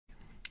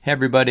Hey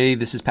everybody,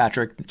 this is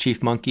Patrick, the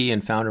Chief Monkey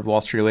and founder of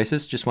Wall Street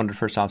Oasis. Just wanted to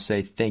first off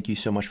say thank you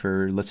so much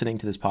for listening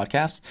to this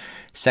podcast.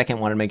 Second,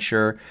 want to make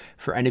sure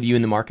for any of you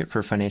in the market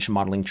for financial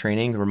modeling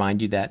training,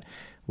 remind you that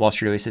Wall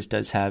Street Oasis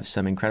does have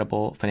some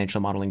incredible financial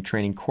modeling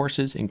training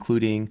courses,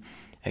 including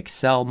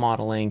Excel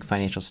modeling,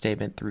 financial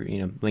statement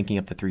through, linking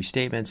up the three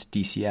statements,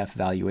 DCF,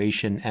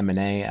 valuation,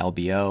 M&A,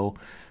 LBO,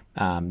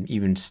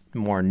 even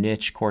more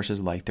niche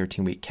courses like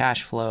 13-week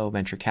cash flow,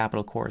 venture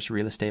capital course,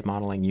 real estate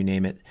modeling, you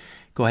name it.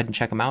 Go ahead and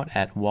check them out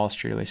at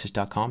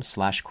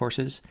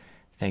wallstreetoasis.com/courses.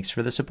 Thanks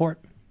for the support.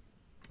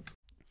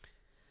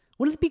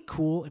 Wouldn't it be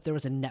cool if there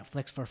was a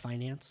Netflix for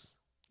finance?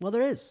 Well,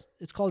 there is.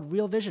 It's called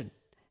Real Vision,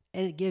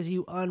 and it gives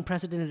you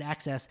unprecedented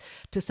access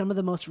to some of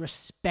the most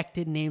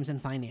respected names in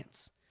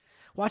finance.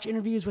 Watch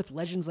interviews with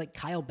legends like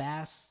Kyle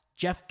Bass,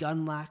 Jeff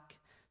Gundlach,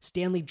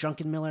 Stanley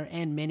Druckenmiller,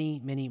 and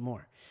many, many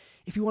more.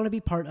 If you want to be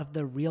part of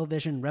the Real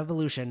Vision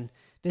revolution,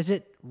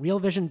 visit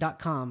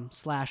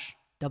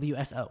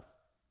realvision.com/WSO.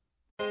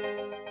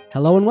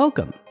 Hello and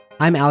welcome.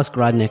 I'm Alex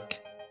Grodnick,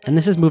 and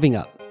this is Moving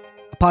Up,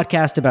 a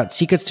podcast about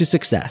secrets to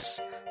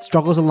success,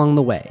 struggles along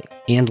the way,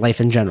 and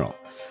life in general.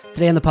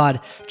 Today on the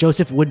pod,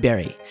 Joseph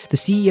Woodbury, the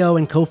CEO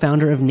and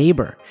co-founder of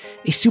Neighbor,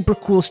 a super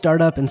cool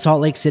startup in Salt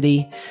Lake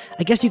City.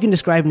 I guess you can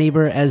describe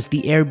Neighbor as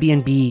the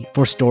Airbnb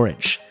for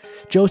storage.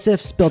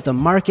 Joseph's built a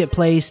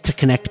marketplace to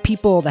connect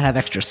people that have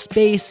extra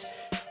space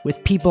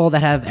with people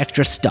that have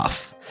extra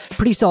stuff.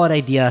 Pretty solid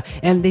idea,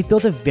 and they've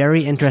built a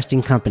very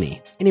interesting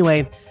company.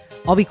 Anyway,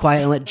 I'll be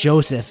quiet and let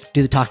Joseph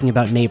do the talking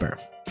about Neighbor.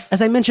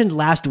 As I mentioned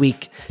last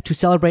week, to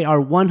celebrate our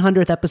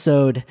 100th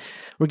episode,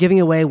 we're giving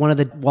away one of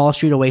the Wall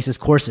Street Oasis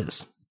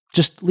courses.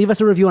 Just leave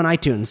us a review on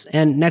iTunes,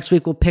 and next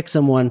week we'll pick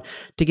someone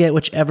to get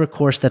whichever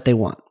course that they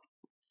want.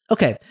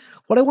 Okay,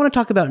 what I want to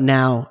talk about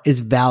now is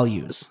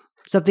values,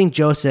 something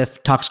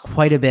Joseph talks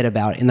quite a bit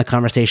about in the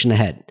conversation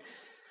ahead.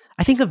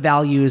 I think of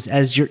values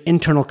as your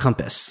internal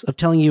compass of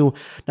telling you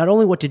not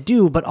only what to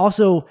do, but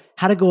also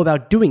how to go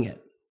about doing it.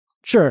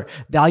 Sure,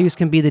 values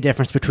can be the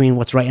difference between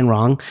what's right and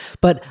wrong,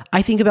 but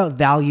I think about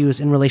values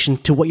in relation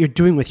to what you're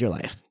doing with your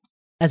life.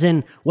 As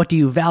in, what do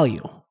you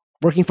value?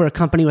 Working for a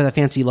company with a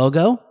fancy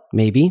logo?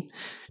 Maybe.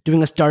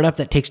 Doing a startup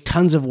that takes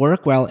tons of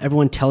work while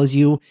everyone tells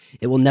you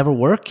it will never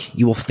work?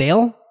 You will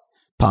fail?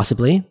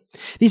 Possibly.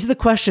 These are the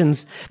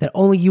questions that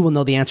only you will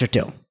know the answer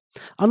to.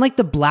 Unlike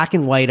the black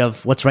and white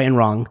of what's right and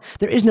wrong,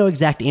 there is no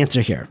exact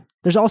answer here.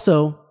 There's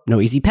also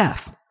no easy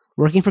path.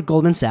 Working for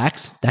Goldman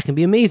Sachs, that can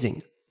be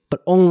amazing,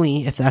 but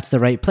only if that's the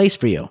right place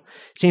for you.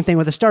 Same thing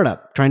with a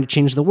startup trying to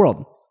change the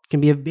world. It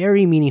can be a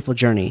very meaningful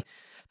journey,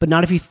 but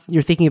not if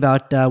you're thinking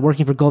about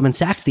working for Goldman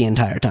Sachs the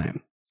entire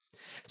time.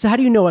 So how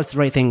do you know what's the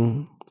right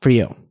thing for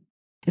you?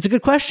 It's a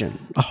good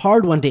question, a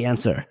hard one to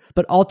answer,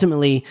 but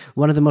ultimately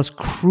one of the most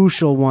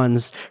crucial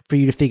ones for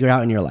you to figure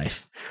out in your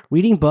life.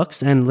 Reading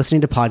books and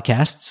listening to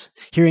podcasts,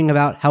 hearing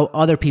about how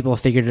other people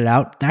figured it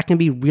out, that can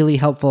be really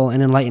helpful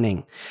and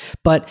enlightening.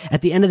 But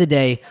at the end of the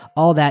day,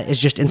 all that is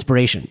just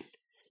inspiration.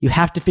 You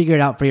have to figure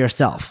it out for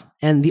yourself.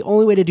 And the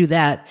only way to do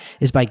that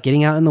is by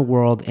getting out in the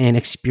world and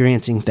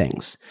experiencing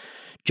things.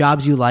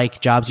 Jobs you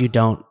like, jobs you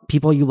don't,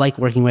 people you like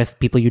working with,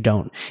 people you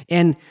don't.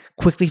 And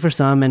quickly for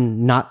some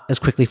and not as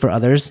quickly for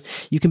others,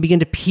 you can begin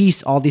to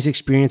piece all these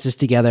experiences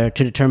together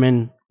to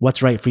determine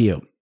what's right for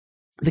you.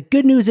 The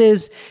good news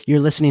is you're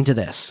listening to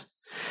this,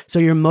 so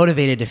you're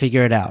motivated to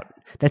figure it out.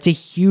 That's a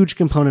huge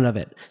component of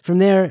it. From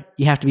there,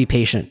 you have to be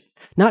patient.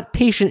 Not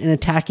patient in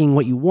attacking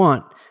what you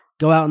want,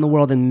 go out in the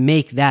world and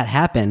make that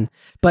happen,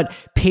 but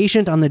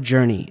patient on the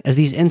journey, as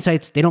these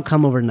insights, they don't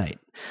come overnight.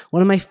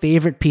 One of my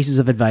favorite pieces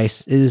of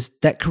advice is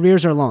that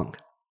careers are long.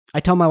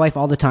 I tell my wife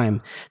all the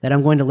time that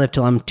I'm going to live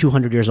till I'm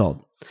 200 years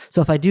old. So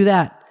if I do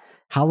that,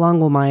 how long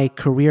will my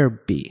career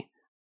be?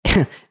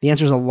 The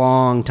answer is a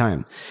long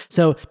time.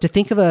 So to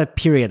think of a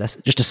period,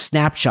 just a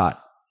snapshot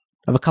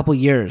of a couple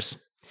years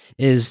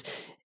is,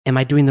 am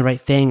I doing the right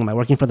thing? Am I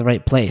working for the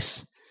right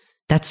place?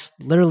 That's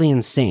literally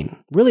insane.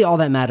 Really, all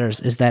that matters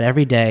is that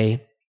every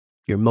day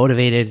you're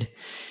motivated,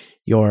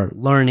 you're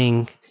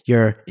learning,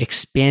 you're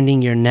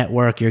expanding your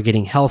network, you're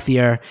getting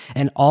healthier,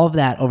 and all of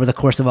that over the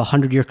course of a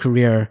 100-year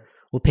career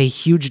will pay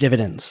huge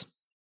dividends.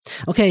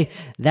 Okay,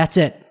 that's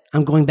it.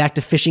 I'm going back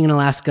to fishing in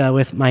Alaska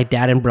with my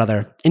dad and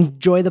brother.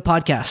 Enjoy the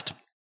podcast.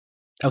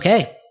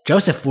 Okay,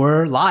 Joseph,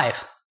 we're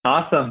live.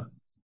 Awesome.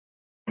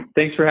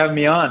 Thanks for having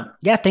me on.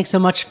 Yeah, thanks so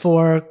much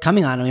for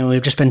coming on. I mean,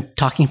 we've just been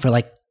talking for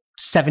like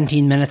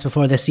 17 minutes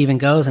before this even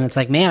goes, and it's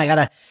like, man, I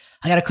gotta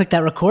click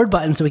that record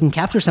button so we can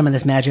capture some of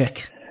this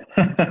magic.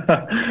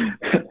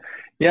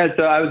 Yeah,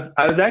 so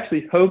I was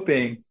actually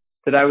hoping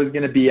that I was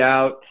going to be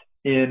out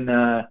in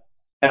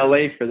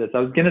LA for this. I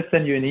was going to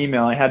send you an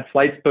email. I had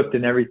flights booked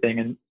and everything,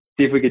 and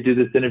see if we could do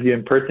this interview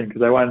in person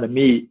because I wanted to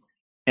meet.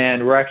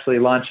 And we're actually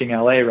launching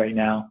LA right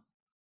now.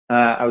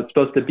 I was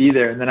supposed to be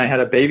there, and then I had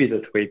a baby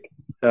this week,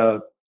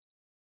 so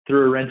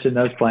threw a wrench in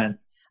those plans.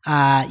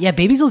 Yeah,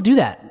 babies will do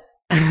that.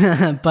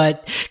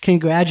 But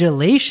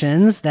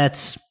congratulations.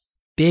 That's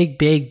big,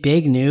 big,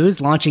 big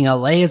news. Launching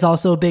LA is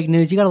also big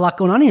news. You got a lot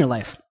going on in your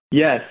life.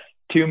 Yes,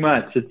 too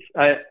much.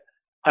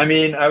 I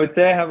mean, I would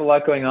say I have a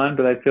lot going on,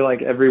 but I feel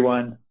like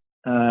everyone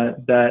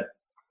that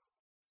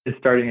is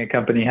starting a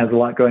company has a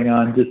lot going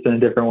on, just in a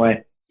different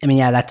way. I mean,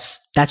 yeah,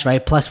 that's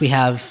right. Plus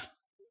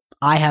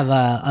I have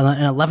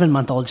an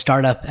 11-month-old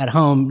startup at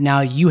home.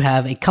 Now you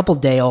have a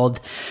couple-day-old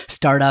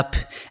startup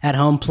at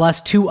home,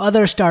 plus 2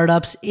 other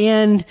startups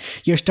and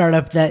your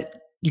startup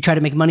that you try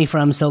to make money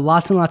from. So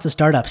lots and lots of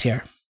startups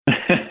here.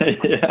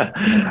 Yeah,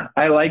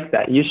 I like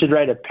that. You should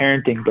write a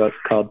parenting book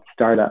called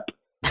Startup.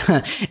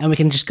 And we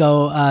can just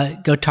go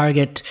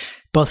target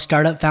both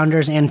startup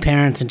founders and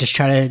parents and just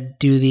try to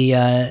do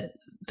the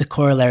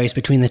corollaries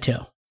between the two.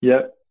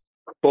 Yep.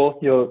 Both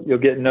you'll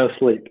get no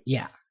sleep.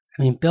 Yeah.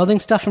 I mean, building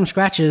stuff from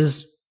scratch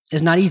is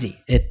not easy.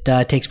 It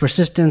takes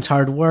persistence,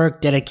 hard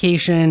work,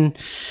 dedication.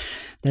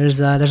 There's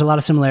a lot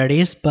of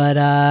similarities, but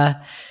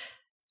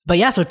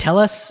yeah. So tell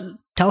us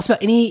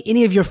about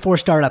any of your 4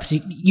 startups.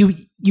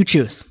 You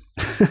choose.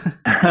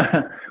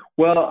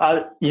 Well,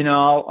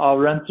 I'll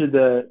run through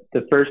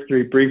the first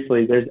 3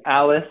 briefly. There's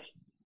Alice,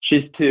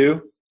 she's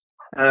 2,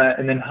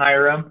 and then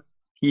Hiram,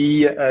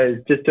 he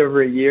is just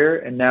over a year,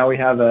 and now we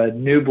have a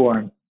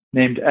newborn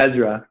named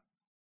Ezra.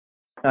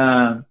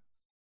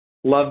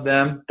 Love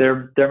them.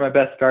 They're my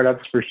best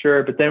startups for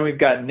sure. But then we've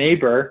got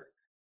Neighbor,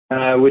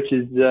 which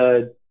is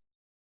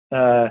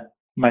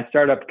my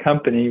startup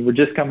company. We're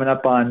just coming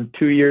up on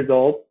 2 years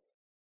old.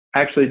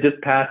 Actually,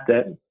 just passed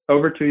it.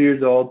 Over 2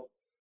 years old.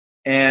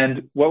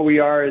 And what we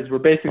are is we're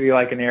basically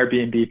like an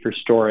Airbnb for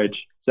storage.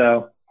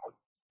 So,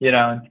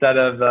 instead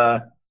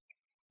of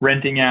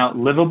renting out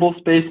livable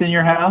space in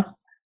your house,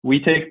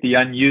 we take the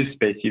unused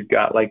space you've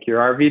got, like your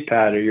RV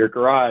pad or your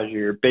garage or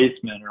your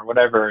basement or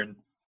whatever,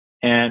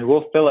 and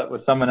we'll fill it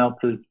with someone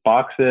else's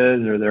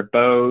boxes or their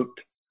boat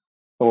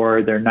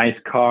or their nice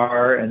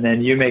car, and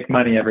then you make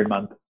money every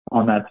month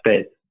on that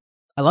space.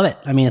 I love it.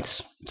 I mean,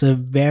 it's a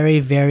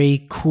very,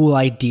 very cool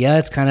idea.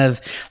 It's kind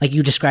of like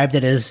you described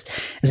it as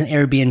an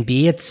Airbnb.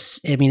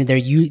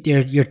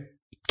 You're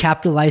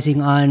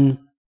capitalizing on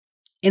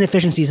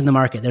inefficiencies in the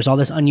market. There's all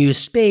this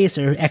unused space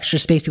or extra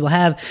space people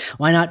have.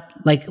 Why not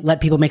let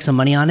people make some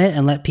money on it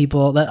and let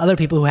other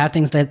people who have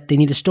things that they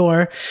need to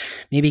store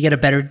maybe get a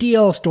better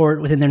deal, store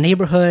it within their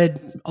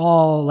neighborhood.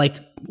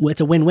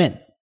 It's a win-win.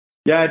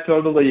 Yeah,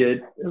 totally.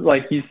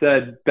 Like you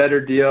said, better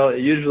deal.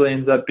 It usually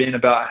ends up being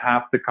about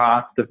half the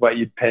cost of what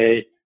you'd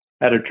pay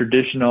at a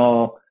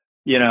traditional,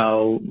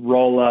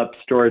 roll-up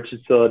storage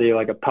facility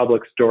like a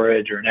Public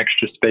Storage or an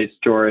Extra Space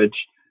Storage.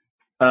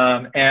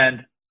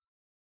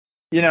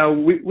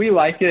 We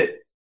like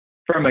it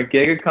from a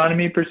gig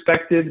economy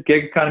perspective.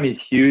 Gig economy is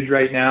huge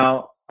right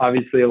now.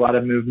 Obviously, a lot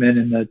of movement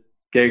in the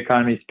gig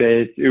economy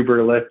space. Uber,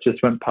 Lyft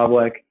just went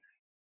public.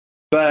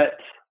 But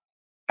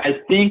I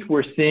think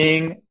we're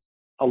seeing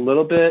a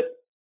little bit,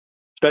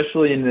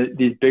 especially in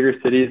these bigger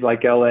cities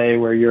like LA,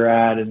 where you're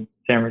at, and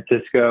San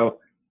Francisco,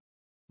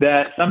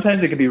 that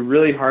sometimes it can be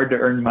really hard to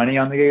earn money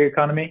on the gig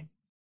economy.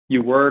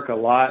 You work a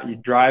lot, you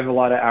drive a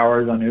lot of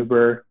hours on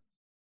Uber,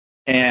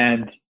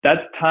 and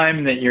that's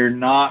time that you're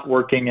not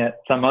working at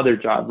some other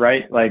job,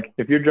 right? Like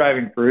if you're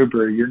driving for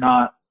Uber, you're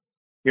not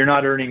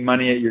earning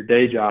money at your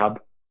day job.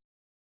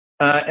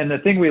 And the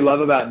thing we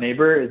love about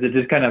Neighbor is it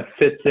just kind of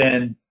fits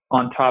in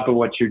on top of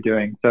what you're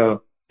doing.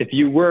 So if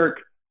you work,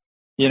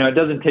 it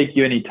doesn't take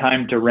you any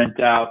time to rent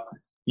out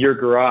your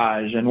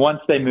garage. And once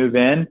they move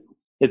in,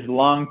 it's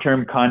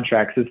long-term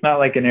contracts. It's not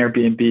like an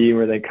Airbnb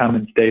where they come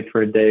and stay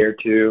for a day or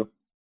two.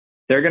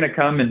 They're going to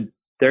come and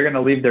they're going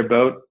to leave their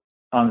boat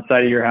on the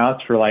side of your house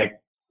for like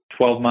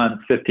 12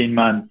 months, 15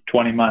 months,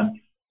 20 months.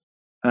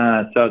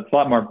 So it's a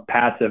lot more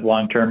passive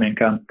long-term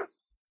income.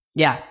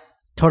 Yeah,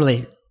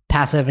 totally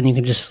passive. And you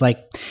can just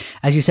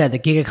as you said, the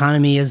gig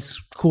economy is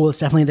cool. It's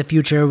definitely the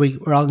future.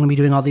 We're all going to be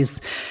doing all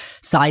these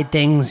side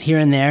things here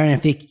and there. And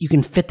if you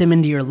can fit them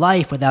into your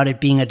life without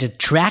it being a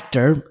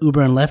detractor,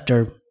 Uber and Lyft,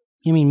 or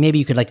maybe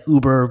you could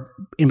Uber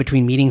in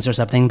between meetings or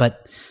something,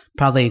 but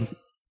probably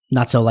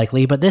not so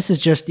likely. But this is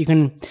just, you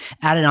can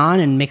add it on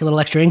and make a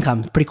little extra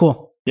income. Pretty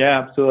cool.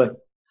 Yeah, absolutely.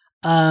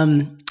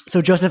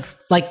 So Joseph,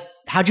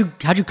 how'd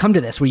you come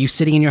to this? Were you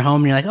sitting in your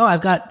home and you're like, oh, I've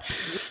got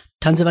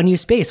tons of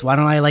unused space. Why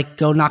don't I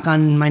go knock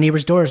on my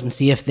neighbors' doors and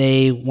see if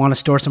they want to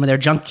store some of their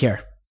junk here?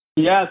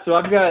 Yeah, so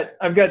I've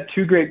got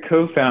 2 great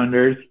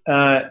co-founders.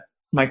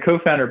 My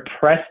co-founder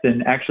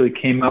Preston actually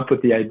came up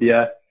with the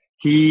idea.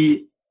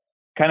 He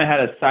kind of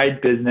had a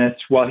side business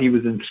while he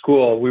was in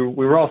school. We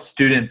were all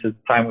students at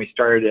the time we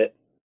started it,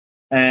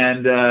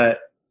 and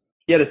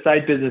he had a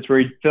side business where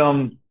he'd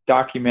film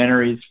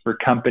documentaries for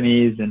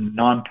companies and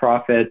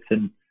nonprofits,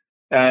 and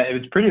it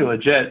was pretty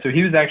legit. So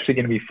he was actually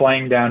going to be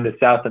flying down to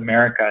South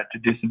America to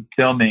do some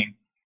filming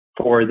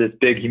for this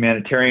big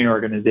humanitarian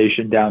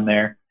organization down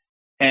there,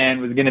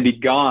 and was going to be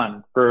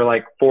gone for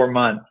 4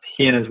 months,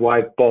 he and his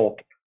wife both.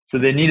 So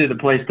they needed a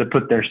place to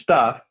put their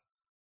stuff,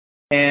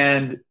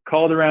 and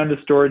called around to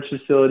storage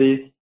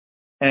facilities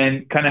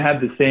and kind of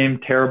had the same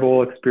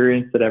terrible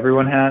experience that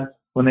everyone has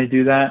when they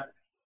do that.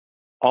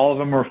 All of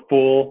them were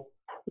full.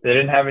 They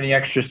didn't have any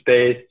extra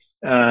space,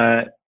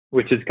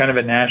 which is kind of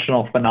a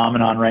national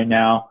phenomenon right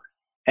now.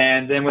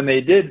 And then when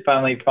they did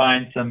finally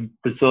find some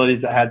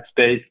facilities that had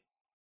space,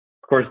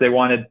 of course, they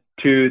wanted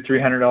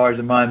 $200-$300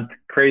 a month,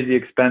 crazy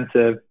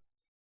expensive.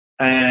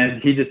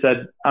 And he just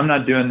said, I'm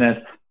not doing this.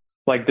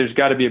 Like, there's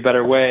got to be a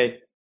better way.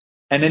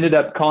 And ended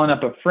up calling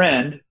up a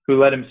friend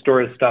who let him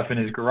store his stuff in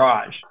his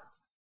garage.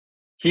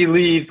 He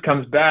leaves,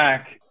 comes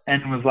back,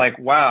 and was like,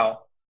 wow,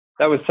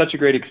 that was such a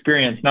great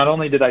experience. Not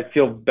only did I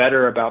feel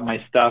better about my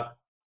stuff,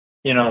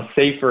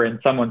 safer in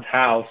someone's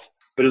house,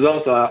 but it was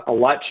also a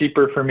lot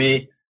cheaper for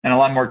me and a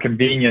lot more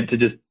convenient to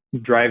just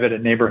drive it a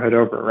neighborhood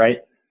over, right?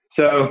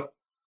 So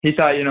he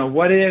thought,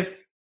 what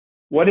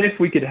if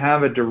we could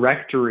have a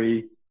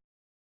directory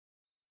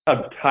of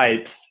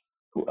types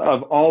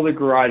of all the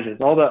garages,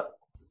 all the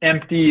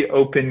empty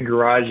open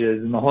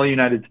garages in the whole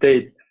United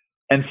States,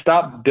 and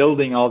stop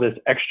building all this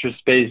extra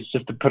space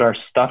just to put our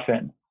stuff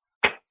in.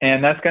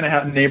 And that's kind of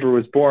how Neighbor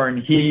was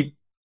born. He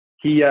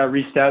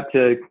reached out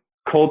to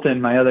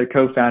Colton, my other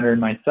co-founder,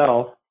 and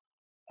myself,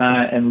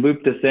 and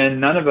looped us in.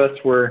 None of us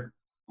were,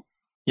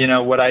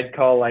 what I'd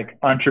call like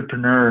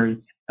entrepreneurs.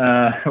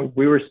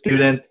 We were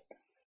students.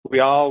 We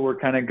all were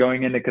kind of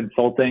going into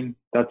consulting.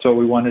 That's what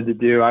we wanted to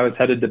do. I was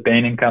headed to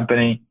Bain &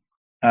 Company.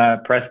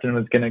 Preston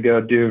was going to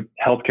go do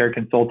healthcare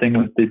consulting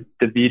with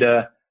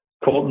DaVita.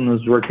 Colton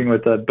was working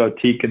with a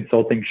boutique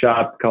consulting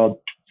shop called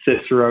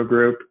Cicero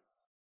Group.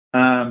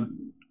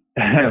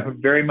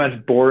 Very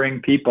much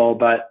boring people,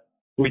 but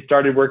we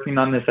started working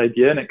on this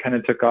idea and it kind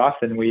of took off,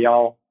 and we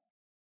all,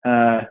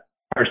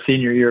 our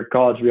senior year of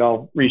college, we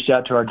all reached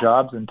out to our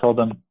jobs and told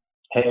them,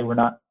 hey, we're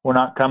not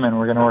coming.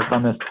 We're going to work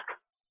on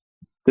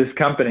this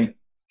company.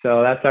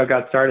 So that's how it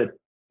got started.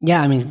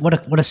 Yeah, I mean,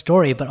 what a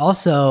story, but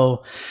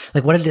also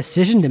like what a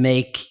decision to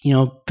make,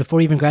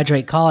 before you even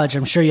graduate college.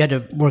 I'm sure you had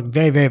to work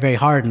very, very, very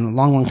hard and a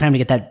long, long time to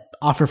get that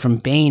offer from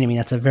Bain. I mean,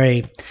 that's a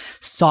very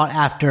sought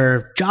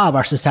after job.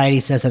 Our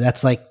society says that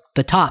that's like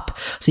the top.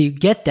 So you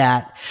get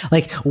that.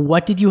 Like,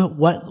 what did you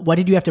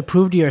have to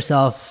prove to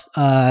yourself,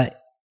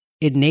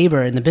 in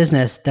Neighbor, in the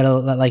business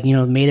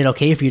that made it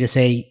okay for you to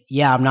say,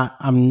 yeah,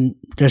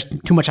 there's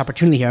too much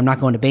opportunity here. I'm not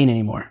going to Bain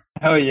anymore.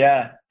 Oh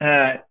yeah.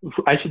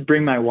 I should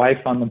bring my wife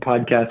on the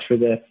podcast for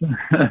this.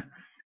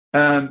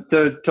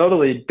 So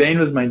totally, Bain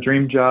was my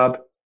dream job.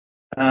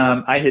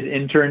 I had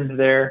interned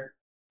there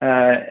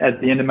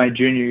at the end of my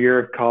junior year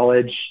of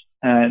college,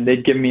 and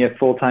they'd given me a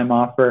full-time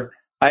offer.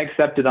 I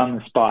accepted on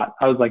the spot.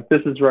 I was like,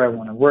 this is where I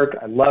want to work.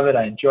 I love it.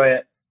 I enjoy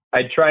it.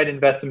 I tried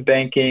investment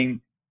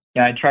banking.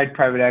 I tried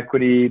private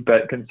equity,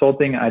 but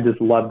consulting, I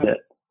just loved it.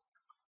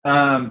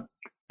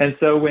 And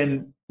so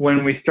when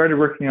we started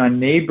working on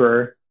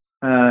Neighbor,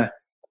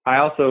 I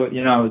also,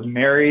 I was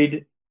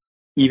married.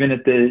 Even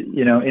at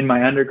in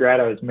my undergrad,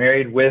 I was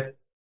married with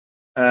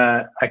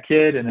a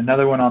kid and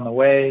another one on the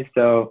way.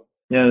 So,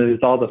 there's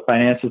all the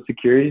financial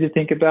security to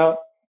think about.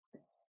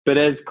 But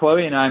as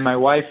Chloe and I, my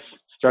wife,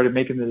 started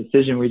making the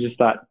decision, we just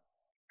thought,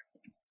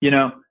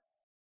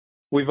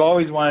 we've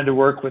always wanted to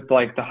work with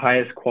like the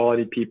highest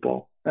quality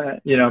people,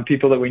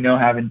 people that we know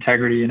have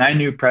integrity. And I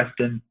knew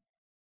Preston.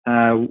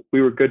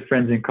 We were good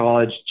friends in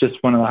college, just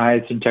one of the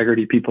highest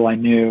integrity people I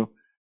knew.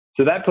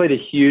 So that played a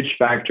huge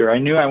factor. I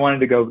knew I wanted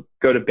to go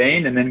to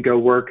Bain and then go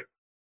work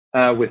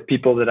with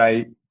people that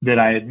I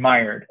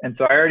admired. And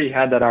so I already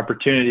had that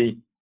opportunity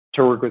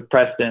to work with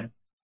Preston.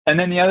 And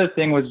then the other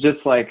thing was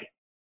just like,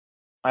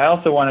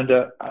 I've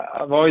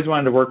always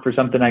wanted to work for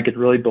something I could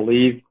really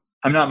believe.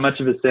 I'm not much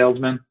of a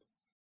salesman.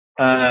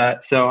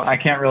 So I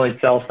can't really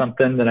sell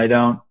something that I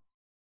don't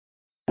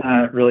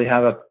really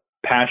have a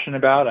passion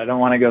about. I don't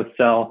want to go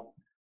sell,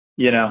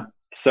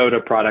 soda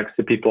products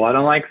to people. I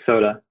don't like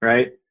soda,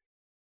 right?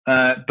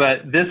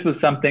 But this was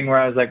something where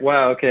I was like,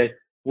 wow, okay,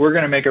 we're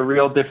going to make a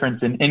real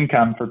difference in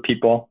income for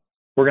people.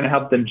 We're going to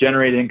help them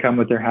generate income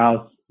with their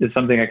house. It's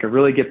something I could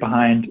really get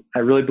behind. I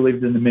really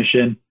believed in the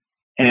mission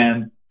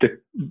and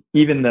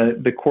even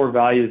the core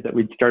values that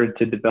we'd started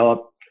to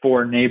develop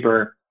for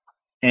Neighbor.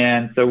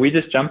 And so we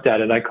just jumped at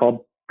it. I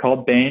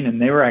called Bain,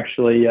 and they were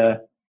actually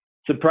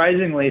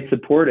surprisingly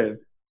supportive.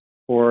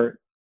 For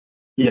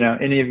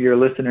any of your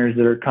listeners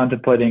that are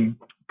contemplating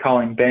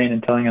calling Bain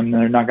and telling them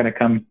they're not going to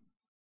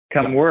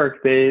come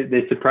work,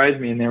 they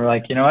surprised me, and they were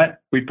like, you know what,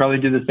 we'd probably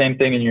do the same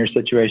thing in your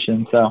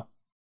situation. So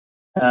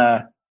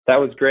that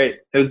was great.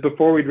 It was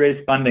before we'd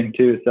raised funding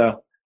too,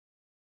 so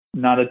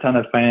not a ton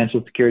of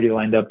financial security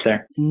lined up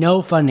there.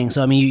 No funding.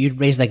 So I mean, you'd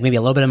raised like maybe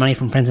a little bit of money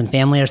from friends and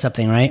family or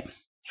something, right?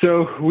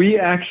 So we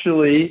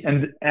actually,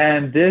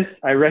 and this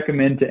I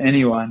recommend to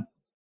anyone,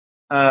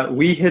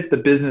 we hit the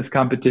business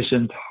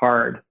competitions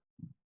hard.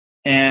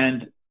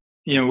 And,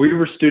 we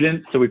were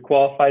students, so we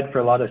qualified for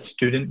a lot of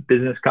student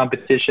business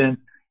competitions,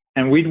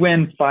 and we'd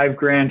win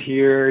 $5,000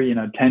 here,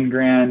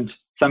 $10,000,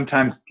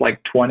 sometimes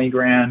like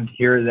 $20,000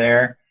 here or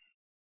there.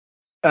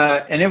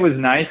 And it was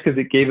nice because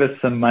it gave us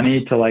some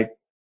money to like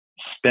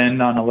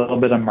spend on a little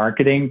bit of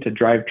marketing to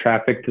drive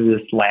traffic to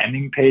this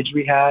landing page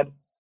we had.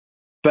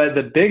 But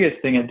the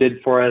biggest thing it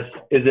did for us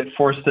is it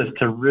forced us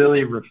to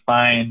really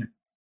refine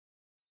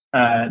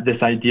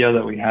this idea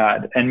that we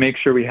had and make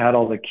sure we had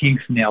all the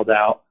kinks nailed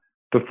out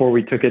before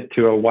we took it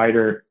to a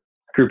wider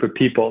group of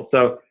people.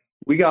 So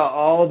we got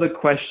all the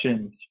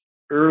questions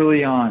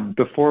early on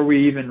before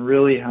we even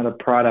really had a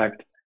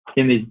product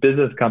in these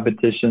business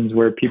competitions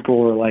where people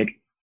were like,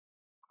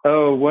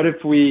 oh, what if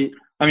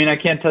I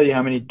can't tell you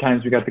how many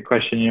times we got the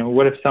question,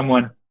 what if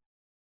someone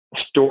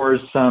stores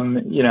some,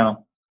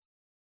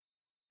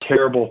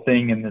 terrible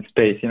thing in the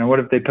space? What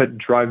if they put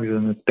drugs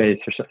in the space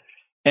or so?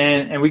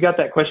 And we got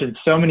that question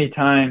so many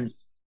times.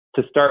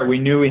 To start, we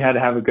knew we had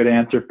to have a good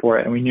answer for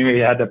it, and we knew we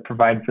had to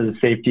provide for the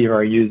safety of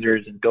our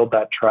users and build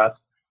that trust.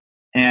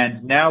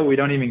 And now we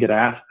don't even get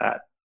asked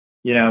that.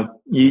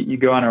 You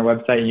go on our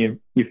website and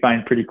you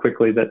find pretty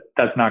quickly that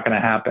that's not going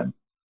to happen.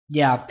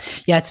 Yeah.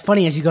 It's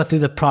funny as you go through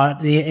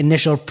the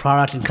initial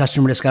product and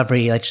customer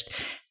discovery, like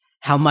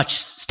how much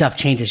stuff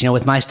changes.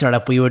 With my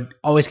startup, we would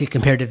always get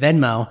compared to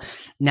Venmo.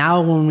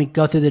 Now, when we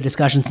go through the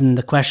discussions and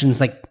the questions,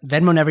 like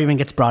Venmo never even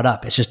gets brought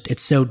up.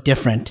 It's so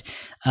different.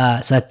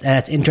 So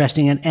that's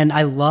interesting. And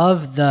I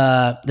love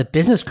the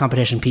business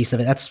competition piece of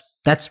it.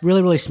 That's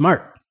really, really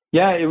smart.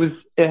 Yeah,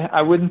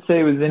 I wouldn't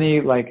say it was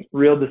any like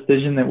real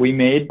decision that we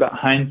made, but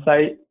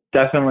hindsight,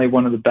 definitely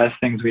one of the best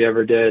things we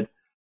ever did.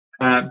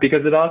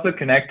 Because it also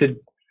connected.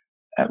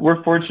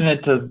 We're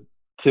fortunate to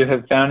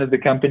have founded the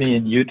company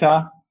in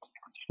Utah,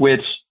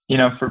 which,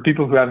 for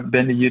people who haven't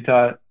been to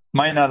Utah,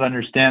 might not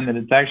understand that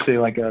it's actually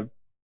like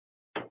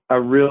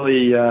a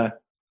really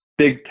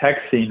big tech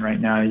scene right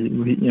now.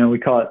 We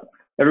call it,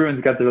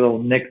 everyone's got their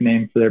little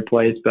nickname for their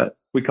place, but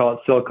we call it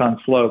Silicon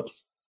Slopes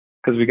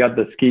because we got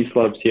the ski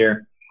slopes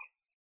here.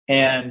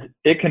 And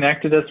it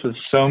connected us with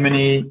so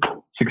many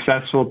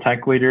successful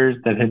tech leaders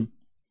that had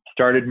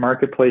started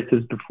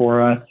marketplaces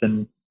before us,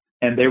 and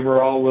they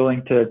were all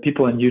willing to.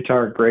 People in Utah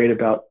are great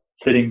about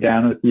sitting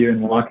down with you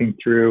and walking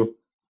through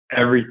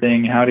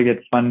everything, how to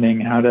get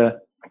funding, how to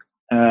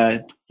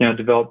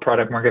develop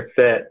product market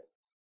fit,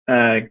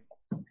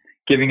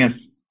 giving us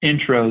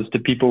intros to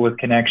people with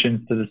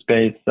connections to the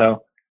space.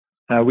 So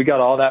we got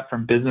all that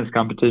from business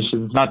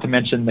competitions, not to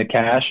mention the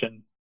cash,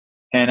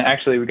 and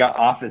actually we got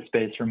office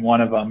space from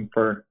one of them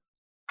for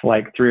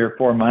like 3 or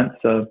 4 months.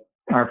 So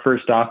our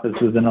first office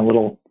was in a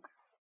little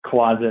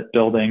closet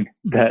building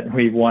that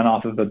we won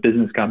off of a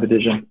business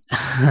competition.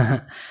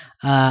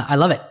 I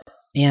love it.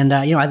 And,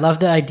 I love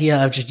the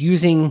idea of just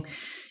using,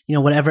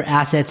 whatever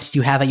assets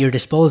you have at your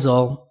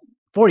disposal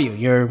for you.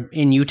 You're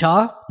in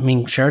Utah. I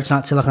mean, sure, it's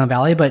not Silicon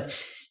Valley, but,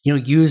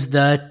 use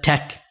the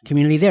tech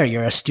community there.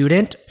 You're a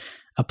student,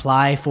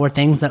 apply for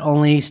things that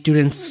only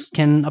students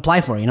can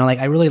apply for.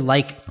 I really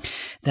like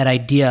that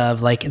idea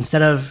of like,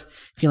 instead of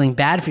feeling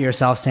bad for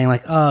yourself saying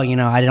like, oh,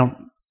 I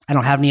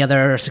don't have any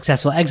other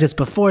successful exits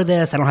before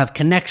this. I don't have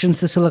connections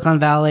to Silicon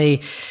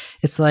Valley.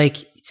 It's like,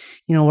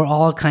 we're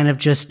all kind of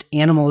just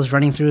animals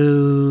running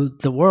through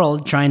the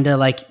world trying to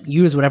like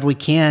use whatever we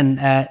can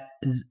at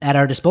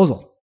our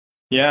disposal.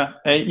 Yeah.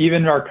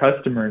 Even our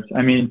customers.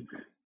 I mean,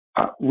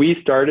 we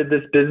started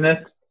this business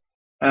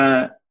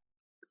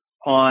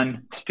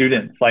on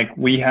students. Like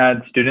we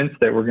had students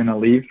that were going to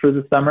leave for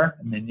the summer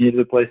and they needed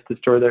a place to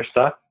store their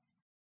stuff.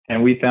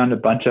 And we found a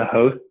bunch of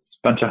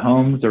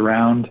homes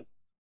around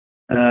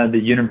the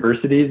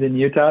universities in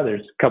Utah.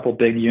 There's a couple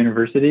big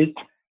universities,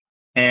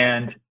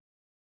 and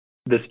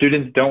the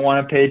students don't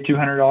want to pay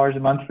 $200 a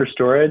month for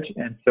storage.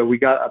 And so we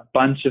got a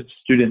bunch of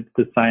students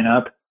to sign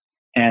up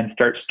and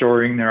start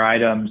storing their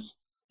items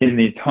in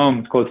these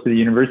homes close to the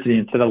university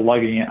instead of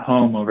lugging it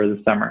home over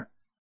the summer.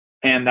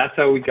 And that's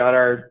how we got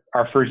our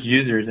first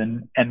users.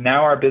 And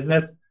now our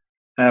business,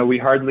 we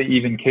hardly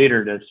even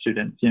cater to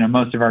students.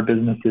 Most of our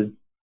business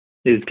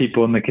is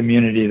people in the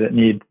community that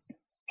need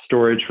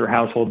storage for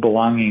household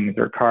belongings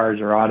or cars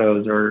or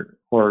autos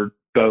or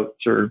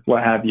boats or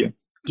what have you.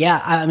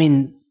 Yeah. I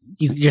mean,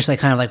 you just like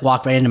kind of like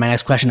walk right into my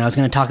next question. I was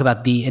going to talk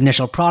about the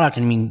initial product.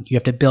 I mean, you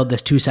have to build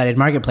this two-sided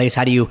marketplace.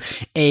 How do you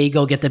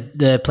go get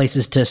the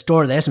places to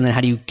store this? And then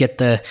how do you get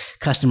the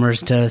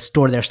customers to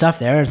store their stuff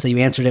there? And so you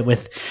answered it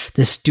with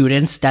the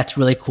students. That's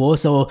really cool.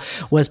 So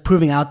was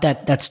proving out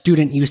that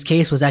student use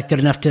case, was that good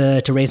enough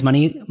to raise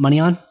money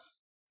on?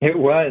 It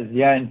was.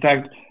 Yeah. In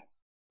fact,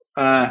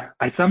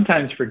 I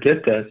sometimes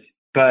forget this,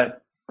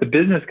 but the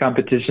business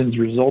competitions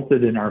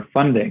resulted in our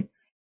funding.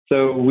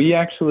 So we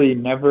actually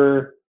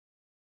never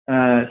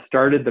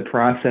started the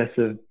process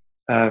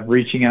of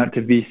reaching out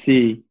to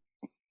VC.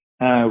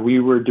 We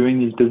were doing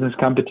these business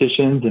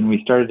competitions and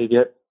we started to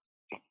get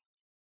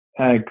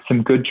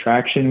some good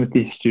traction with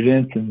these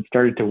students and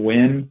started to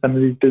win some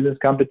of these business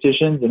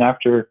competitions. And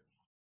after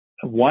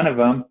one of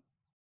them,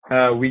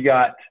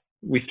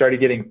 we started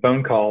getting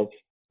phone calls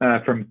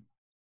from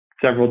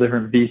several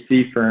different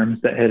VC firms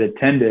that had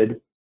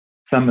attended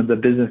some of the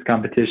business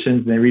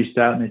competitions. And they reached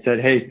out and they said,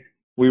 hey,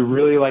 we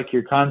really like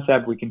your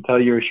concept. We can tell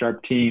you're a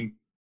sharp team.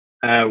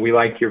 We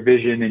like your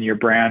vision and your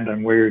brand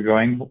and where you're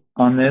going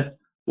on this.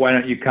 Why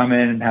don't you come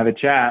in and have a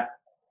chat?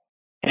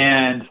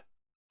 And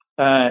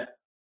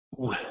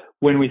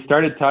when we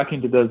started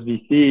talking to those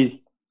VCs,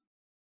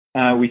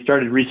 we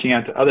started reaching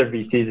out to other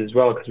VCs as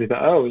well because we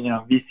thought,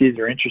 VCs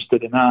are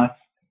interested in us.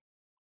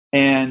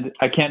 And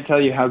I can't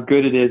tell you how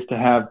good it is to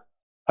have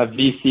a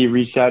VC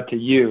reach out to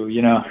you.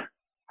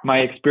 my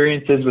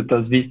experiences with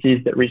those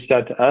VCs that reached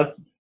out to us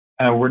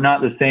were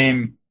not the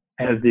same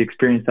as the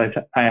experience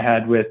I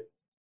had with,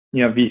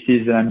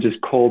 VCs that I'm just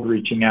cold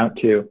reaching out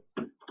to.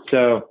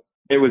 So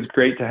it was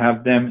great to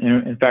have them.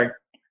 In fact,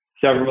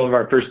 several of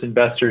our first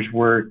investors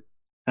were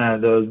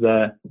those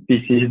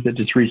VCs that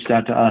just reached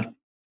out to us.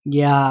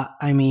 Yeah,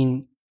 I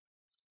mean,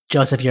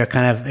 Joseph, you're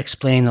kind of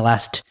explaining the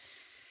last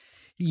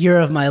year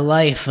of my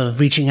life of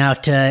reaching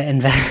out to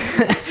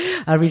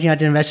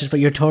investors, but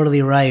you're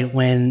totally right.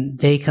 When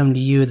they come to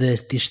you,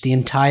 the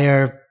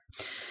entire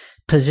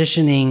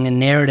positioning and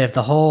narrative,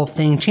 the whole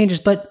thing changes,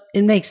 but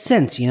it makes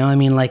sense. I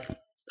mean, like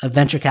a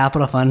venture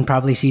capital fund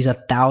probably sees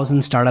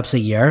 1,000 startups a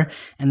year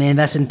and they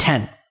invest in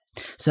 10.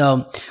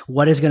 So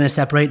what is going to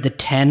separate the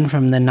 10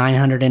 from the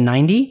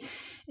 990?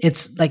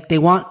 It's like they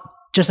want,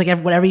 just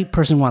like what every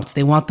person wants,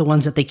 they want the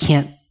ones that they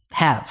can't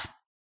have.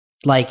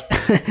 Like,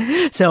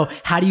 so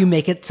how do you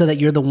make it so that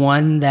you're the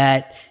one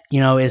that,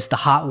 is the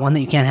hot one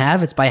that you can't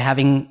have? It's by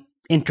having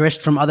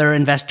interest from other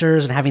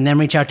investors and having them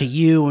reach out to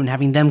you and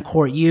having them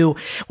court you.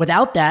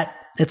 Without that,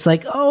 it's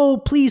like,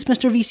 oh, please,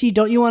 Mr. VC,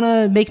 don't you want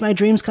to make my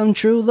dreams come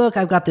true? Look,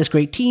 I've got this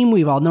great team.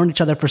 We've all known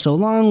each other for so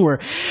long. We're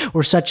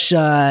such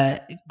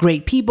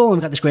great people. And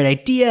we've got this great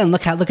idea. And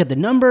look at the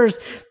numbers.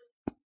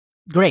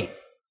 Great.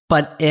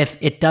 But if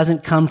it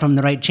doesn't come from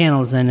the right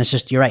channels, then it's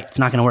just, you're right. It's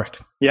not going to work.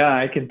 Yeah,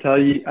 I can tell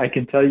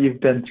you've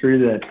been through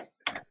this.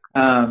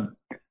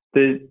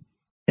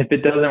 If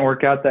it doesn't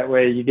work out that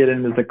way, you get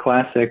into the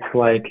classic,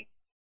 like,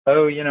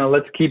 oh,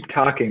 let's keep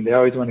talking. They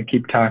always want to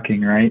keep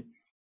talking, right?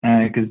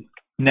 Because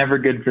never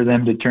good for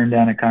them to turn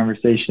down a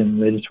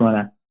conversation. They just want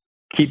to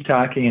keep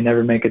talking and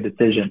never make a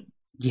decision.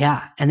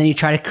 Yeah. And then you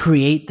try to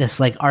create this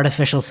like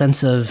artificial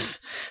sense of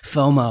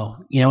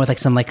FOMO, with like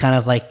some like kind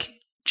of like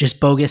just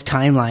bogus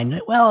timeline.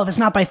 Well, if it's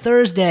not by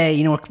Thursday,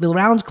 the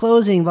round's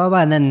closing, blah,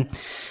 blah. And then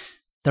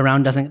the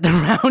round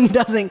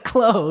doesn't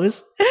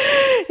close.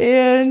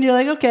 And you're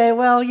like, okay,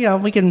 well,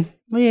 we can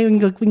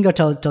go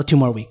till 2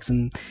 more weeks.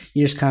 And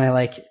you're just kind of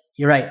like,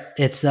 you're right.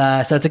 It's,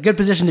 so it's a good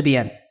position to be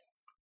in.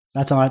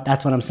 That's what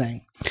I'm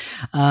saying.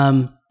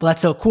 Well,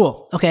 that's so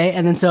cool. Okay.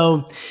 And then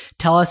so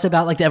tell us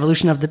about like the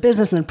evolution of the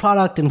business and the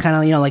product and kind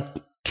of, like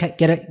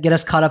get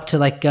us caught up to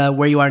like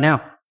where you are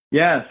now.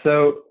 Yeah.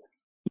 So,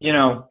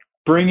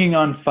 bringing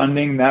on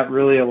funding, that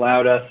really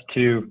allowed us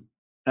to,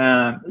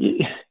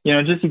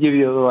 just to give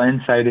you a little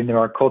insight into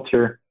our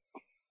culture,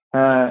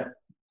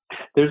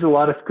 there's a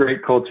lot of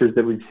great cultures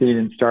that we've seen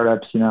in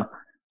startups.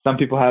 Some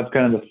people have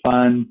kind of the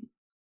fun,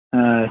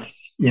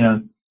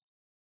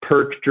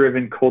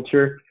 perk-driven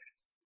culture.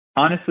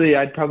 Honestly,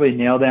 I'd probably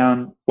nail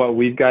down what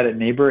we've got at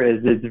Neighbor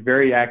is it's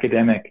very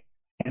academic.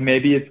 And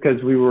maybe it's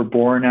because we were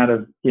born out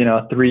of,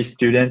 3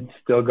 students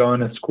still going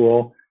to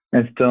school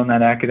and still in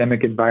that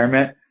academic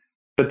environment.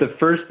 But the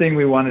first thing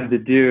we wanted to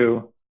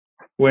do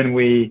when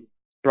we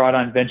brought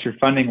on venture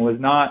funding was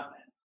not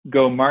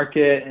go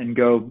market and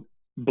go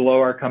blow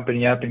our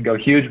company up and go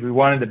huge. We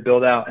wanted to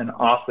build out an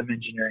awesome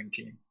engineering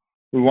team.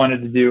 We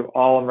wanted to do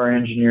all of our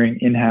engineering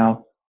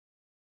in-house.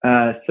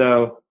 One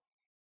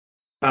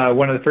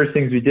of the first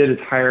things we did is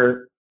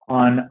hire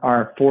on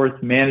our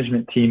 4th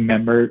management team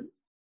member, a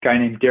guy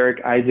named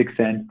Derek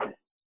Isaacson,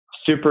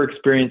 super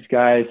experienced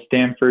guy,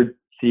 Stanford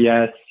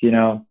CS,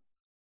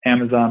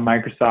 Amazon,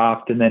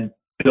 Microsoft, and then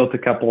built a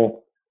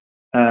couple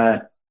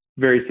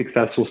very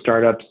successful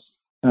startups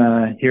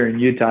here in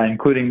Utah,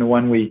 including the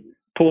one we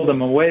pulled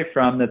them away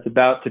from that's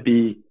about to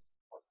be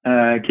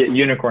get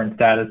unicorn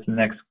status in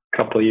the next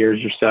couple of years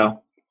or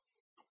so.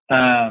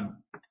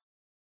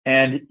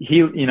 And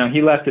he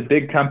left a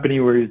big company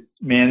where he was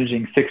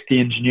managing 60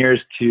 engineers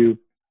to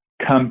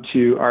come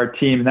to our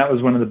team. And that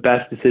was one of the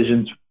best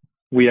decisions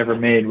we ever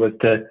made, was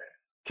to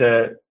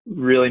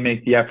really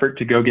make the effort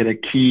to go get a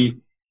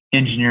key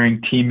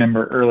engineering team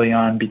member early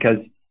on, because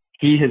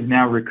he has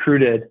now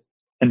recruited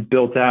and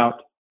built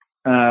out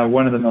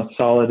one of the most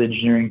solid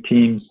engineering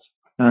teams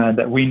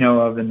that we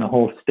know of in the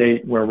whole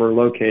state where we're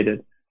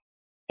located.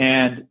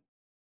 And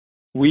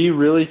we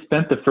really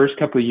spent the first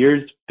couple of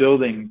years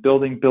building,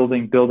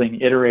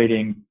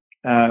 iterating.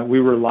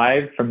 We were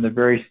live from the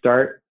very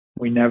start.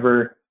 We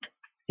never,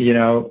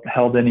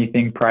 held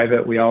anything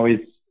private. We always,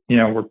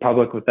 were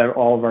public with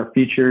all of our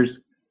features.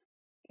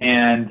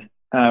 And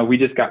we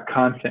just got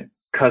constant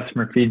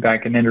customer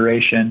feedback and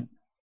iteration.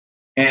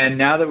 And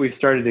now that we've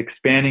started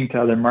expanding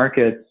to other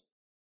markets,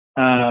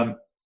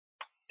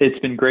 it's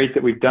been great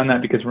that we've done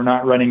that, because we're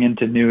not running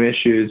into new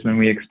issues when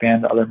we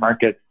expand to other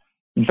markets.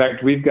 In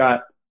fact, we've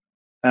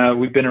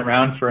been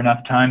around for enough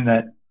time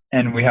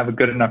and we have a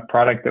good enough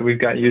product that we've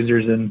got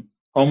users in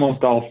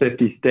almost all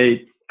 50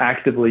 states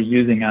actively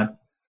using us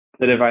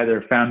that have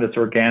either found us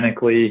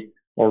organically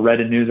or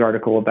read a news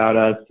article about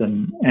us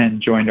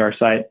and joined our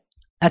site.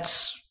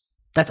 That's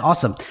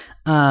awesome.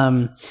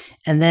 And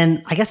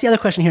then I guess the other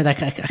question here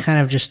that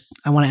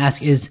I want to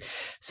ask is,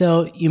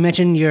 so you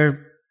mentioned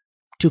your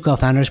 2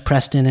 co-founders,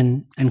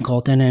 Preston and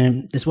Colton,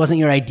 and this wasn't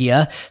your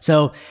idea.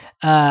 So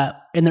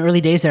in the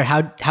early days there,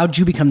 how'd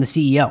you become the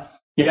CEO?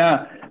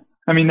 Yeah.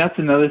 I mean, that's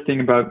another thing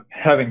about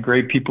having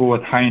great people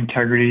with high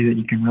integrity that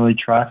you can really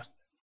trust.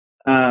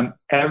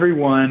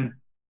 everyone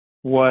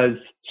was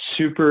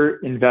super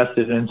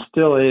invested and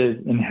still is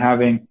in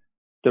having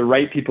the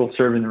right people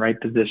serve in the right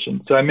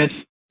position. So I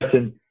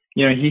mentioned,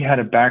 he had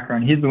a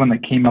background. He's the one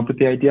that came up with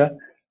the idea,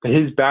 but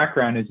his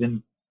background is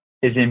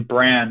in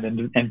brand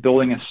and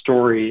building a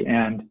story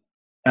and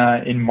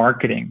in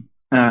marketing.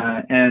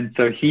 And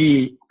so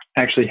he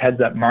actually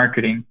heads up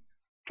marketing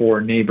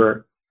for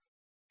Neighbor.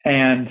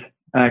 And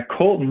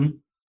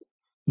Colton,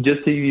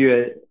 just to give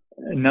you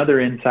another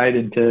insight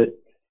into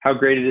how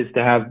great it is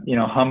to have,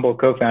 humble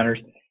co-founders,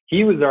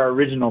 he was our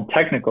original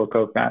technical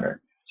co-founder.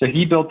 So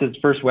he built his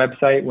first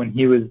website when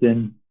he was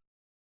in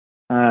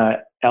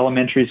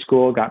elementary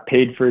school, got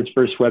paid for his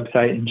first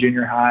website in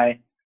junior high,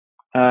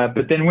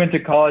 but then went to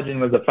college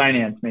and was a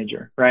finance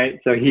major, right?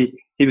 So he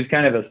was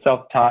kind of a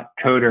self-taught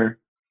coder,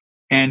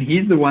 and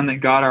he's the one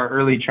that got our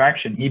early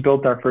traction. He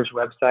built our first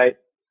website,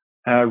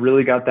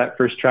 really got that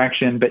first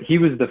traction, but he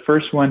was the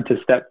first one to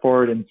step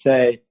forward and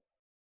say,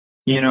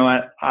 you know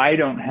what, I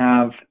don't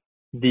have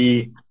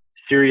the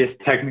serious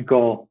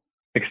technical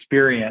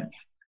experience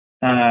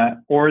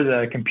or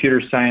the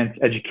computer science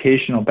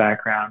educational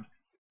background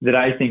that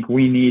I think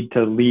we need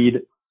to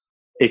lead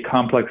a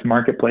complex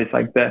marketplace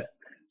like this.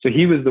 So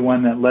he was the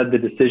one that led the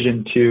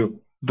decision to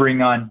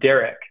bring on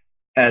Derek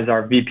as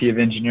our VP of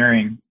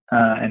engineering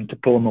and to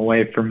pull him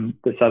away from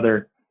this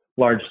other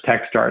large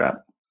tech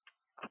startup.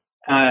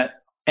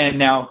 And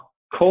now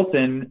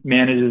Colton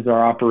manages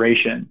our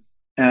operation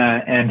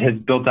and has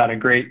built out a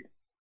great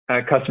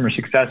customer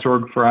success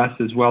org for us,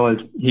 as well as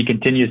he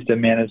continues to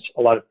manage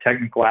a lot of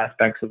technical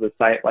aspects of the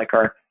site, like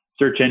our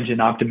search engine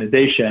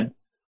optimization.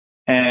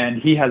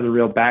 And he has a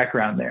real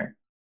background there.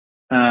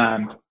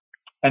 And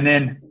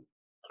then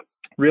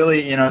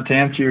really, to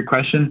answer your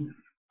question,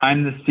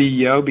 I'm the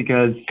CEO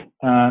because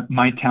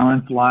my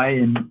talents lie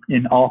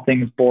in all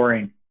things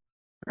boring,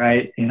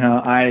 right?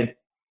 I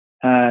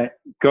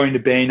going to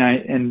Bain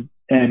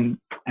and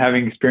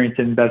having experience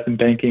in investment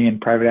banking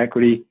and private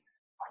equity,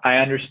 I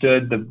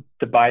understood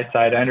the buy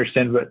side. I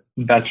understand what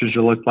investors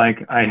will look like.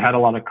 I had a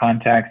lot of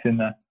contacts in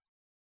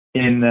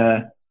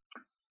the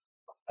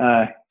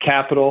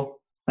capital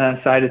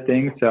side of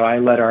things. So I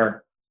led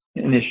our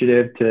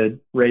initiative to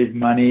raise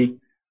money.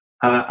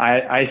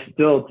 I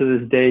still to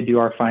this day do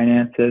our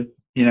finances.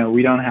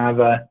 We don't have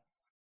a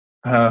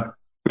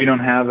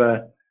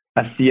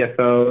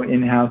CFO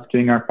in-house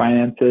doing our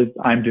finances.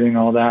 I'm doing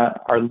all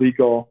that. Our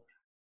legal,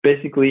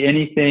 basically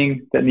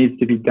anything that needs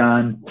to be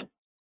done.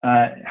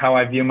 How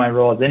I view my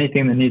role is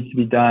anything that needs to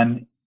be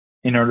done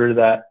in order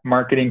that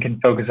marketing can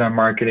focus on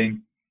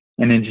marketing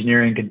and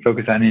engineering can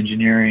focus on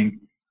engineering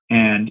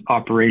and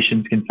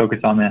operations can focus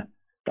on the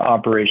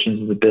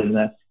operations of the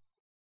business.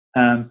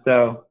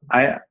 So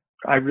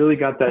I really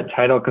got that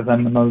title because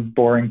I'm the most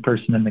boring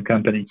person in the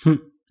company.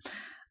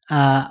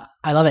 I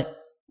love it,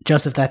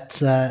 Joseph.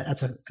 That's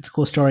a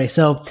cool story.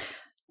 So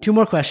 2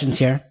 more questions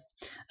here.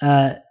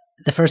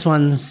 The first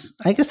ones,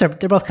 I guess they're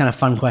both kind of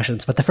fun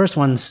questions, but the first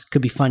ones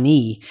could be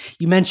funny.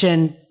 You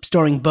mentioned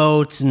storing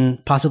boats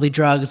and possibly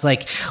drugs.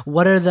 Like,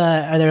 are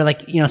there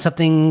like,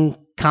 something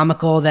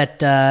comical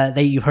that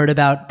you've heard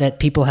about that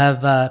people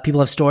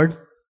have stored?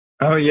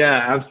 Oh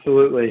yeah,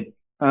 absolutely.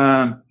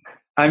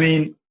 I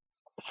mean,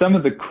 some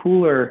of the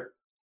cooler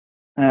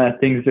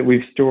things that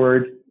we've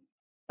stored,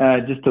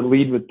 just to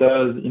lead with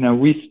those,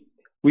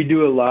 we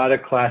do a lot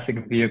of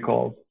classic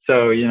vehicles.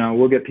 So,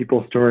 we'll get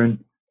people storing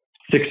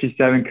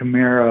 67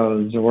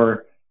 Camaros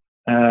or,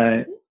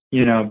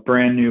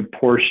 brand new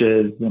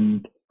Porsches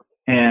and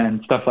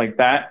stuff like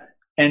that.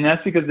 And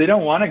that's because they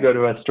don't want to go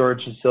to a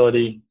storage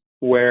facility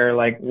where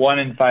like 1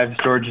 in 5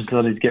 storage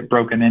facilities get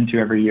broken into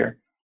every year.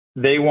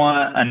 They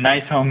want a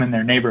nice home in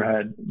their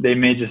neighborhood. They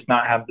may just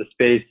not have the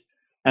space.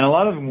 And a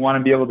lot of them want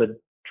to be able to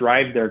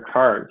drive their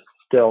cars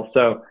still.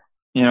 So,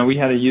 we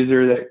had a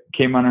user that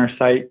came on our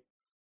site,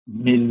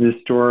 needed to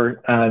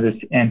store this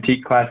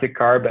antique classic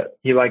car, but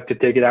he liked to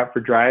take it out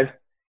for drives.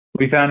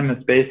 We found him a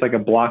space like a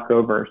block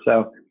over.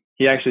 So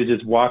he actually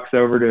just walks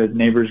over to his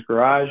neighbor's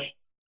garage.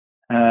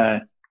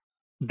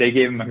 They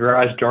gave him a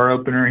garage door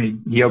opener.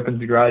 He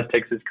opens the garage,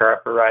 takes his car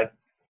out for a ride.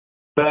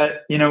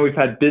 But, we've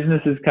had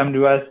businesses come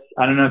to us.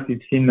 I don't know if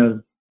you've seen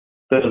those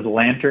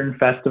lantern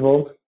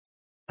festivals,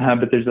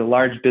 but there's a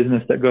large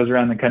business that goes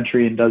around the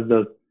country and does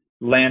those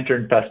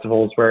lantern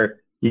festivals where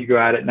you go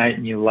out at night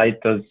and you light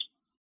those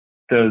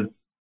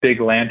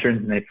big lanterns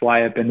and they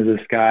fly up into the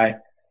sky.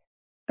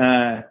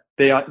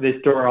 They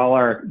store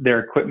all their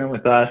equipment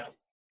with us.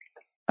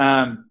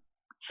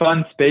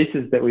 Fun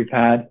spaces that we've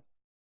had.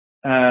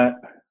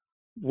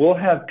 We'll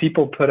have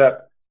people put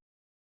up,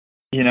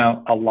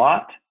 a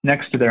lot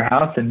next to their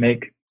house and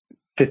make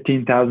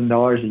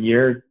 $15,000 a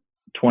year,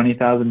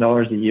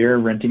 $20,000 a year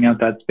renting out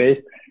that space.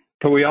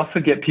 But we also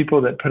get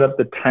people that put up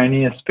the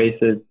tiniest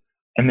spaces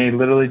and they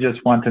literally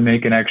just want to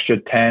make an extra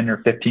 $10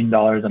 or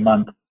 $15 a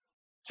month.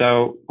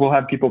 So we'll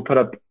have people put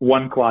up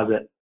one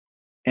closet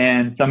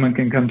and someone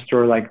can come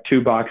store like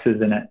 2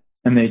 boxes in it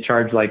and they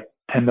charge like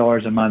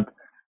 $10 a month.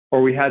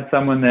 Or we had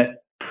someone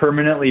that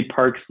permanently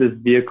parks this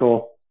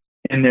vehicle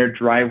in their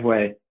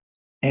driveway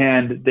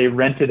and they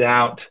rent it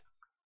out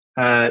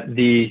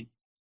the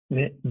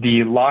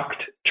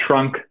locked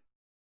trunk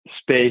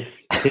space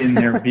in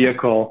their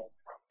vehicle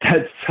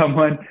that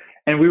someone,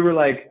 and we were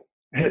like,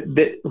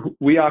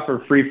 we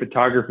offer free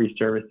photography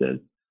services,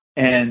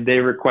 and they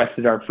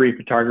requested our free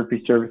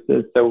photography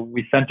services. So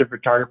we sent a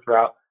photographer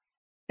out,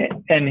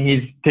 and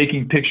he's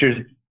taking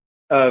pictures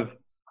of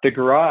the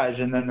garage.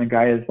 And then the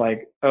guy is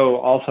like, oh,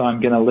 also I'm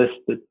going to list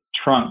the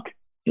trunk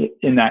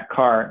in that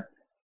car.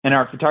 And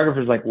our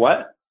photographer's like,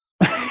 what?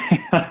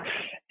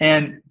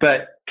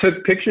 But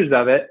took pictures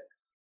of it.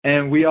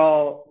 And we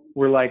all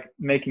were like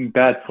making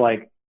bets,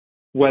 like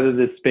whether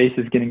this space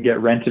is going to get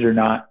rented or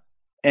not.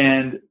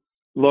 And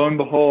lo and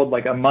behold,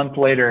 like a month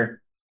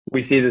later,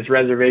 we see this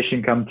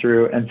reservation come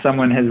through, and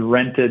someone has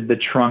rented the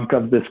trunk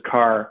of this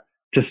car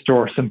to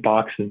store some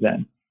boxes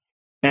in.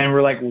 And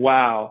we're like,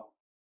 wow,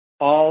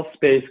 all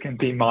space can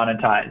be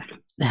monetized.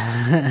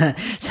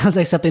 Sounds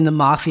like something the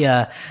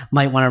mafia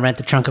might want to rent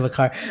the trunk of a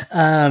car.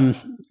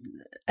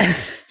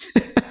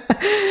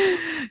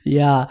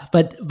 Yeah,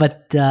 but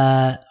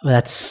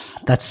that's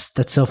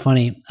so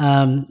funny.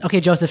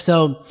 Okay, Joseph.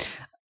 So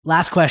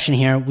last question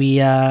here.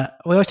 We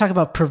always talk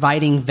about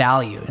providing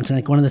value. It's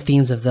like one of the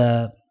themes of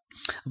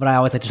what I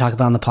always like to talk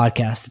about on the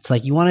podcast. It's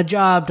like, you want a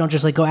job, don't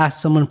just like go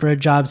ask someone for a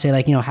job. Say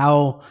like,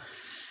 how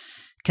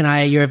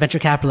can you're a venture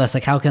capitalist.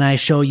 Like, how can I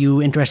show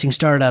you interesting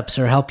startups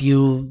or help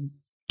you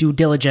due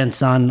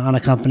diligence on a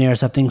company or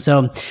something?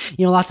 So,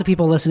 lots of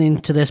people listening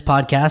to this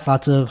podcast,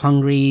 lots of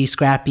hungry,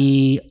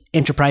 scrappy,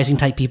 enterprising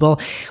type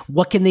people.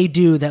 What can they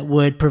do that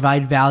would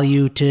provide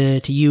value to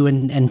you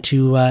and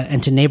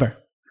to Neighbor?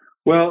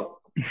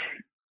 Well,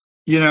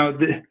 we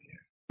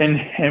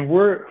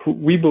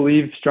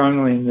believe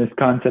strongly in this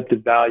concept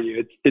of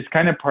value. It's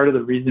kind of part of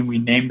the reason we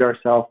named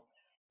ourselves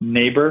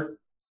Neighbor,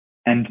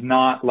 and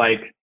not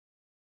like,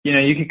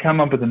 you could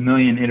come up with a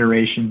million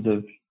iterations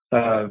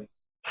of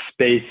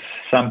space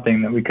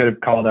something that we could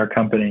have called our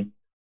company.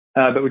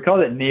 But we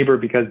called it Neighbor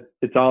because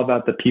it's all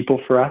about the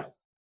people for us.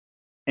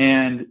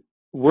 And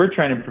we're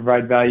trying to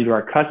provide value to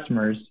our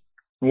customers.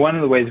 One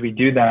of the ways we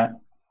do that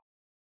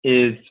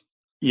is,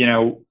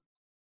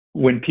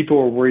 when people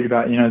are worried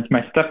about, is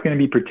my stuff going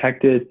to be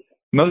protected?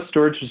 Most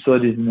storage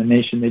facilities in the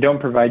nation, they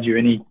don't provide you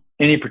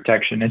any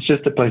protection. It's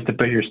just a place to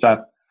put your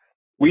stuff.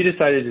 We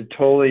decided to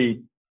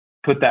totally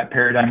put that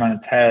paradigm on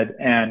its head,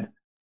 and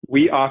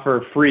we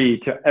offer free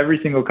to every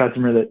single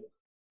customer that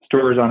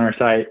stores on our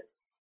site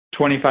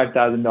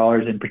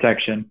 $25,000 in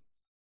protection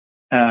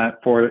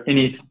for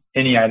any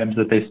items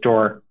that they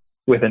store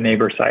with a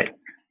Neighbor site,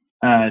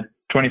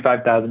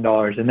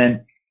 $25,000. And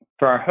then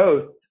for our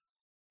hosts,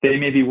 they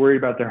may be worried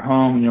about their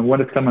home.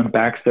 What if someone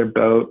backs their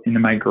boat into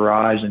my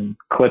garage and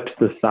clips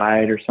the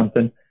side or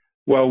something?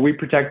 Well, we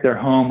protect their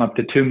home up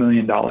to $2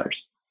 million.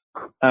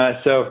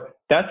 So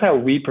that's how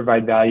we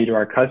provide value to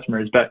our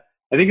customers. But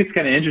I think it's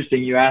kind of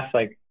interesting. You asked,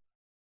 like,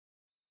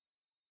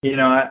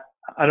 I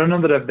don't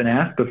know that I've been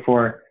asked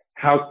before,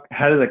 how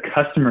do the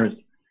customers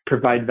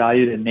provide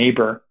value to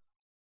Neighbor?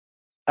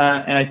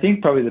 And I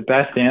think probably the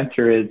best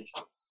answer is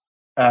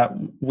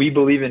we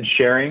believe in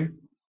sharing,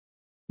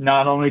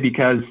 not only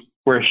because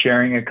we're a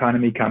sharing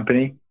economy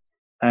company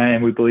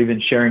and we believe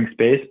in sharing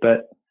space,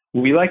 but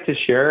we like to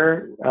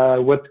share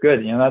what's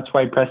good. That's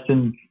why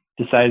Preston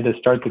decided to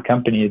start the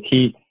company. Is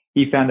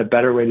he found a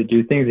better way to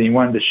do things, and he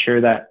wanted to share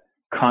that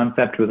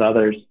concept with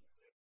others.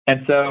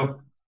 And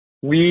so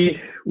we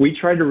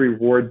try to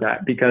reward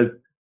that, because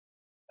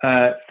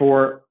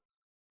for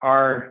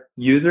our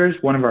users,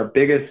 one of our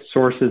biggest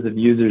sources of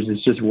users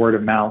is just word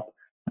of mouth.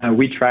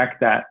 We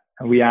track that.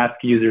 We ask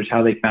users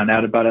how they found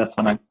out about us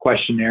on a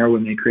questionnaire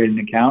when they create an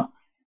account.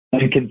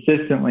 And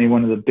consistently,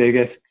 one of the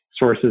biggest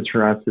sources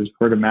for us is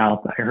word of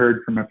mouth. I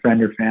heard from a friend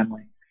or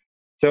family.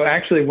 So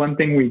actually, one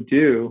thing we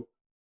do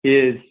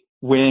is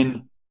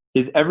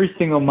every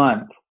single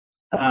month,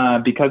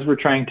 because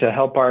we're trying to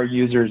help our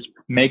users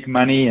make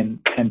money and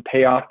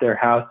pay off their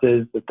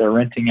houses that they're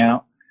renting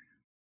out,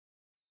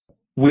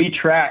 we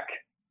track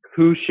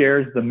who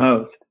shares the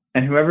most.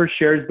 And whoever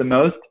shares the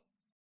most,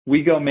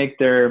 we go make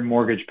their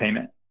mortgage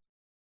payment.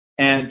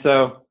 And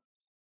so,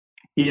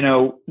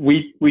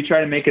 we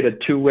try to make it a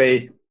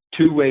two-way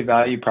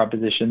value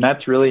proposition.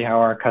 That's really how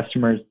our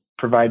customers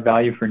provide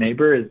value for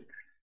Neighbor, is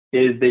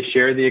they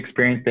share the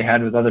experience they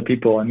had with other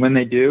people. And when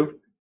they do,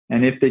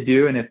 and if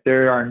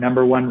they're our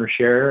number one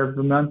share of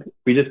the month,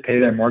 we just pay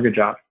their mortgage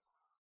off.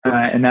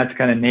 And that's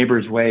kind of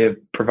Neighbor's way of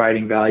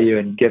providing value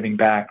and giving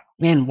back.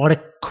 Man, what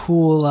a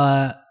cool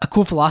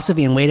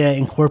philosophy and way to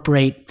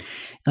incorporate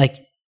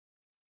like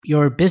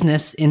your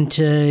business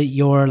into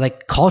your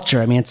like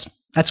culture. I mean,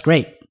 that's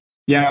great.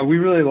 Yeah, we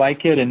really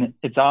like it, and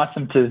it's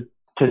awesome to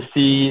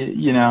see.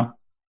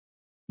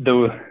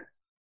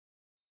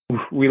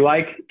 We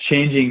like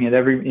changing it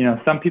every.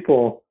 Some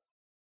people,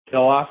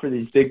 they'll offer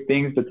these big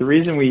things, but the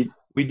reason we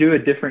do a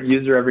different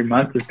user every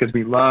month is because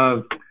we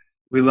love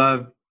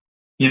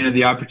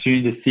the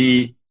opportunity to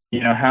see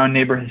how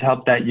Neighbor has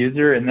helped that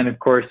user, and then of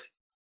course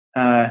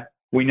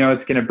we know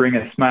it's going to bring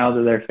a smile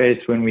to their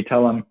face when we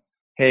tell them,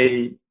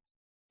 hey,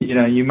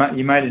 you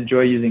might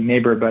enjoy using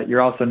Neighbor, but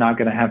you're also not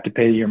going to have to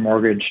pay your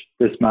mortgage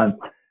this month.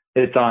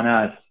 It's on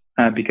us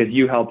because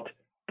you helped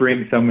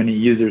bring so many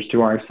users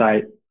to our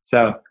site.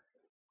 So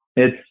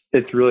it's a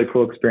really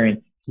cool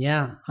experience.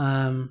 Yeah.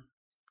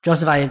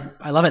 Joseph,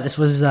 I love it. This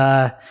was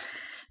a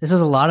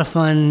lot of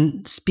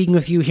fun speaking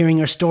with you, hearing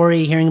your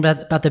story, hearing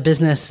about the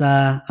business.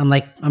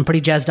 I'm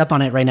pretty jazzed up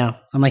on it right now.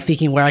 I'm like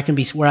thinking where I can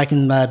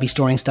be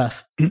storing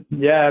stuff.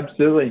 Yeah,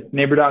 absolutely.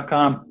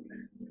 Neighbor.com.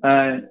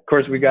 Of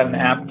course, we got an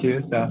app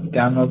too, so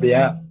download the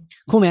app.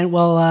 Cool, man.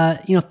 Well,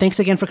 thanks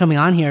again for coming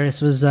on here.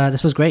 This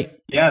was great.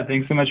 Yeah,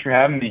 thanks so much for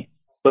having me.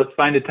 Let's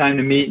find a time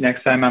to meet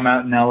next time I'm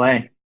out in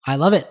LA. I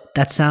love it.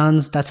 That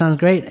sounds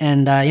great.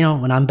 And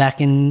when I'm back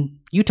in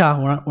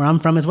Utah, where I'm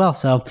from as well,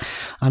 so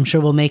I'm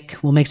sure we'll make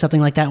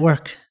something like that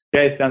work.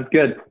 Okay, sounds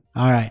good.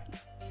 All right.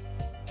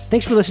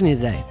 Thanks for listening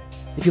today.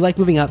 If you like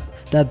Moving Up,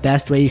 the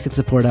best way you can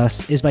support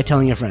us is by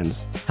telling your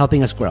friends,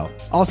 helping us grow.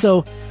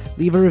 Also,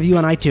 leave a review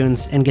on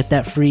iTunes and get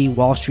that free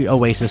Wall Street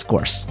Oasis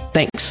course.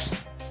 Thanks.